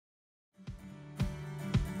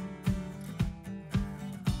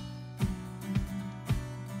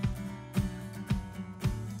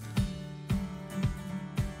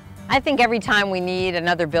I think every time we need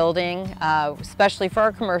another building, especially for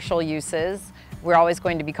our commercial uses, we're always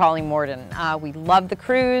going to be calling Morton. We love the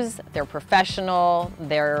crews, they're professional,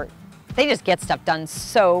 they just get stuff done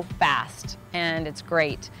so fast, and it's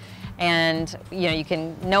great. And you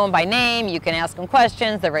can know them by name, you can ask them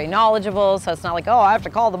questions, they're very knowledgeable, so it's not like, oh, I have to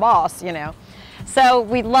call the boss, So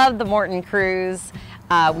we love the Morton crews,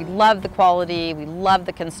 we love the quality, we love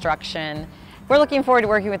the construction. We're looking forward to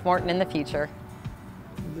working with Morton in the future.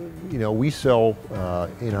 We sell,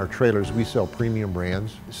 in our trailers, we sell premium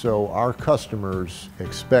brands. So our customers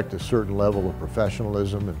expect a certain level of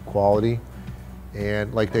professionalism and quality.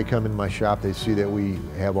 And like they come in my shop, they see that we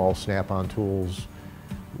have all Snap-on tools.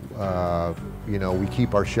 We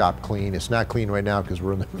keep our shop clean. It's not clean right now because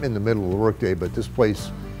we're in the middle of the workday, but this place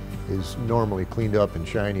is normally cleaned up and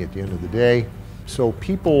shiny at the end of the day. So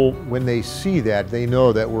people, when they see that, they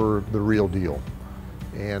know that we're the real deal.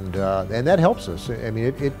 And that helps us. I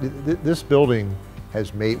mean, this building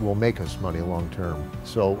will make us money long term.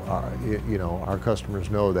 So, our customers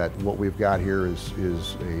know that what we've got here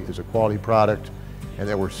is a quality product, and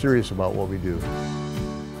that we're serious about what we do.